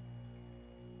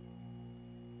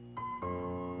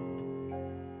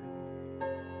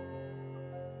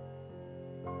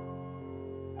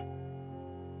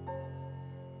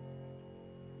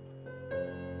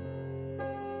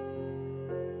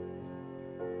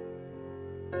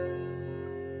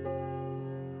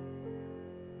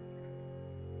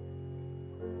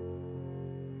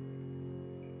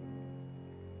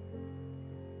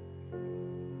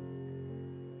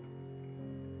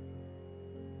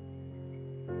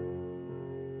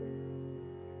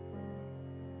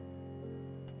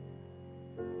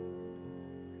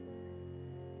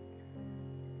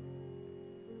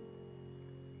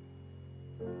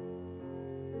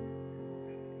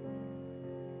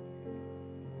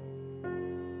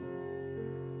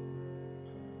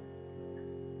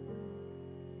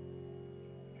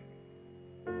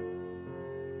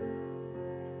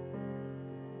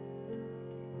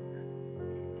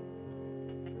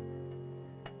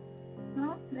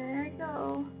 Oh, there you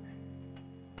go.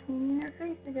 Painting her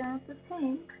face again with the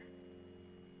pink.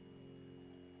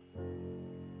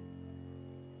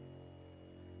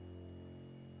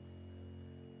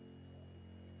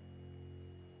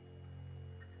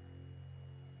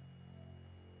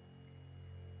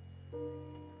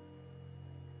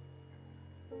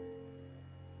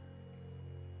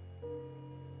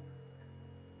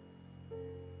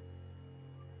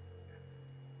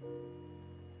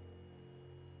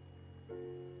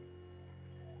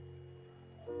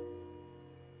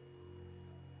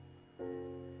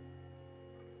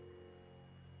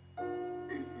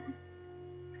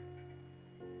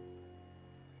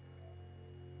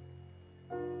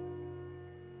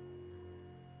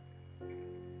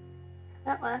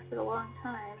 That lasted a long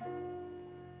time.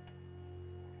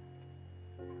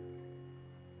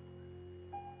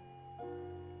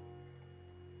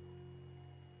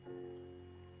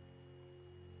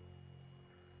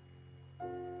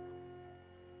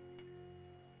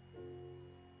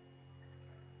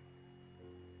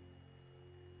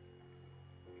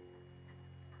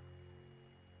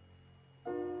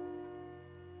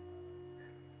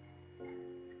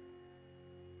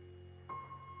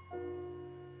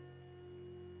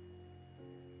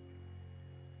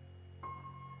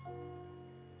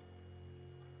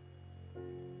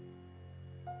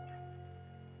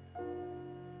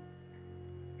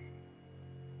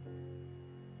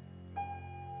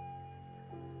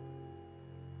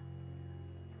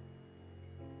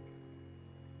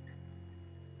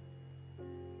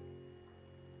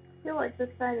 I feel like this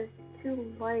side is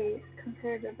too light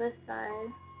compared to this side.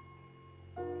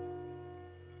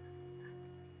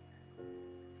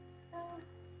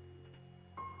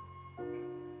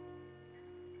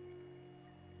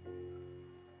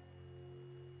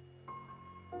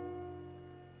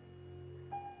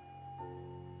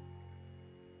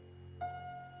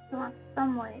 I want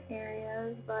some light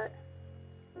areas, but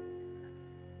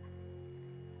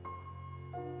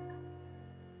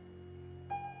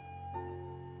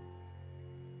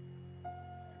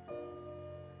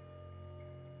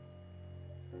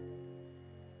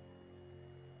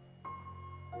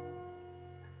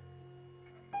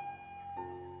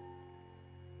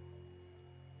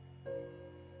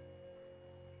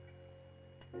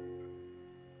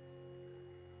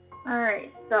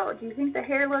Alright, so do you think the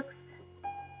hair looks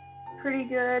pretty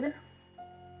good?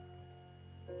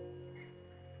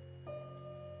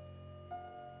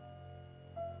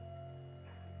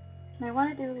 And I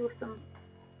want to do some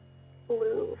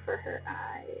blue for her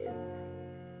eyes.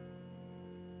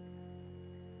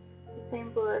 The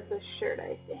same blue as the shirt,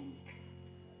 I think.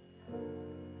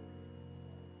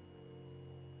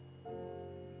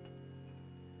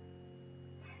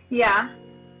 Yeah,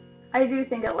 I do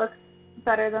think it looks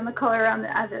better than the color around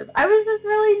the edges. I was just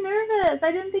really nervous.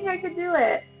 I didn't think I could do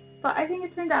it, but I think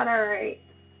it turned out alright.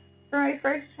 For my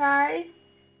first try,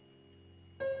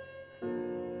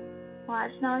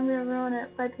 watch, now I'm going to ruin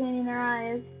it by painting their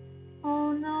eyes.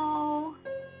 Oh no.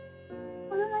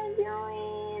 What am I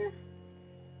doing?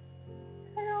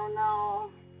 I don't know.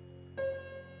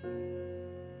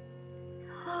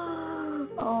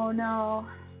 Oh no.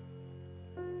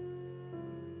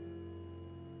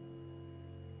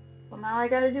 Well, now I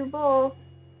gotta do both.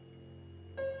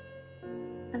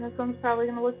 And this one's probably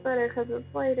gonna look better because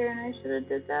it's lighter, and I should have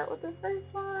did that with the first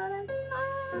one.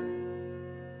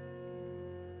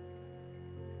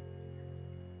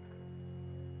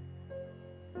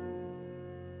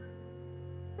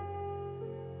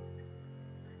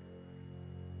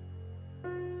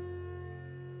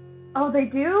 Oh, they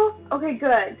do? Okay,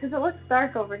 good, because it looks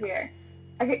dark over here.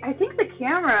 I think the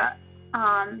camera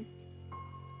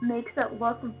makes it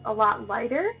look a lot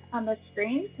lighter on the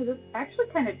screen, because it's actually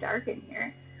kind of dark in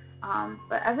here.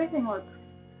 But everything looks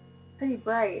pretty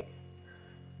bright.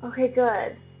 Okay,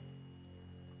 good.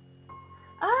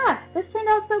 Ah, this turned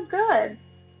out so good.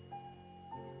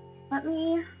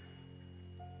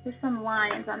 There's some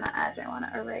lines on the edge I want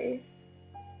to erase.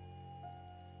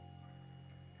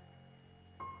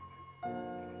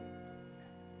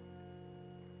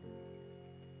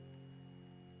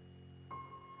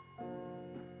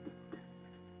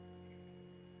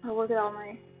 Oh, look at all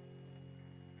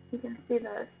you can see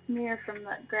the smear from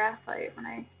the graphite when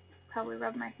I probably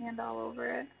rubbed my hand all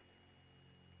over it.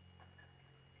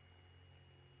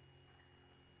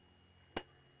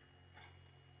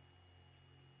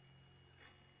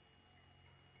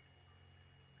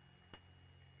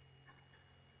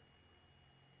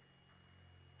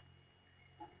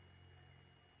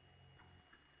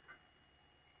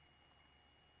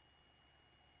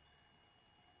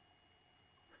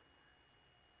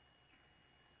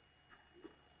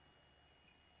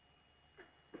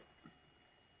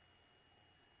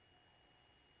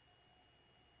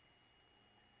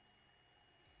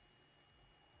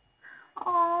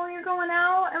 Oh, you're going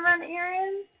out and run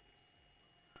errands?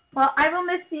 Well, I will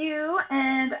miss you,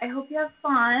 and I hope you have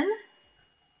fun.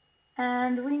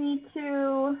 And we need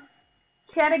to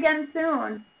chat again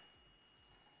soon.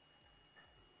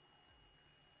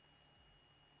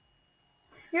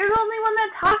 You're the only one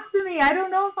that talks to me. I don't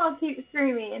know if I'll keep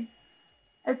streaming.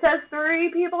 It says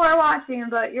 3 people are watching,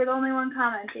 but you're the only one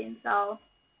commenting, so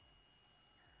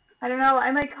I don't know.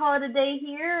 I might call it a day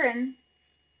here and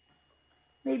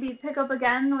maybe pick up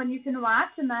again when you can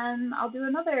watch, and then I'll do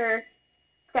another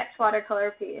sketch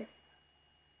watercolor piece.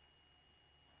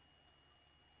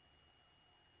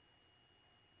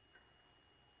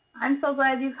 I'm so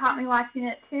glad you caught me watching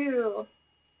it too.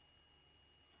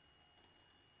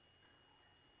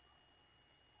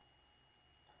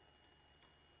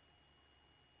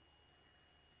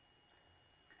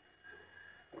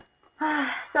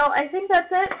 So I think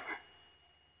that's it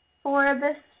for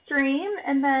this stream,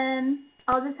 and then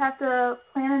I'll just have to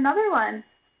plan another one.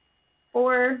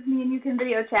 Or me and you can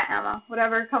video chat, Emma,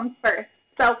 whatever comes first.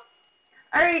 So,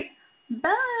 alright,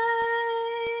 bye!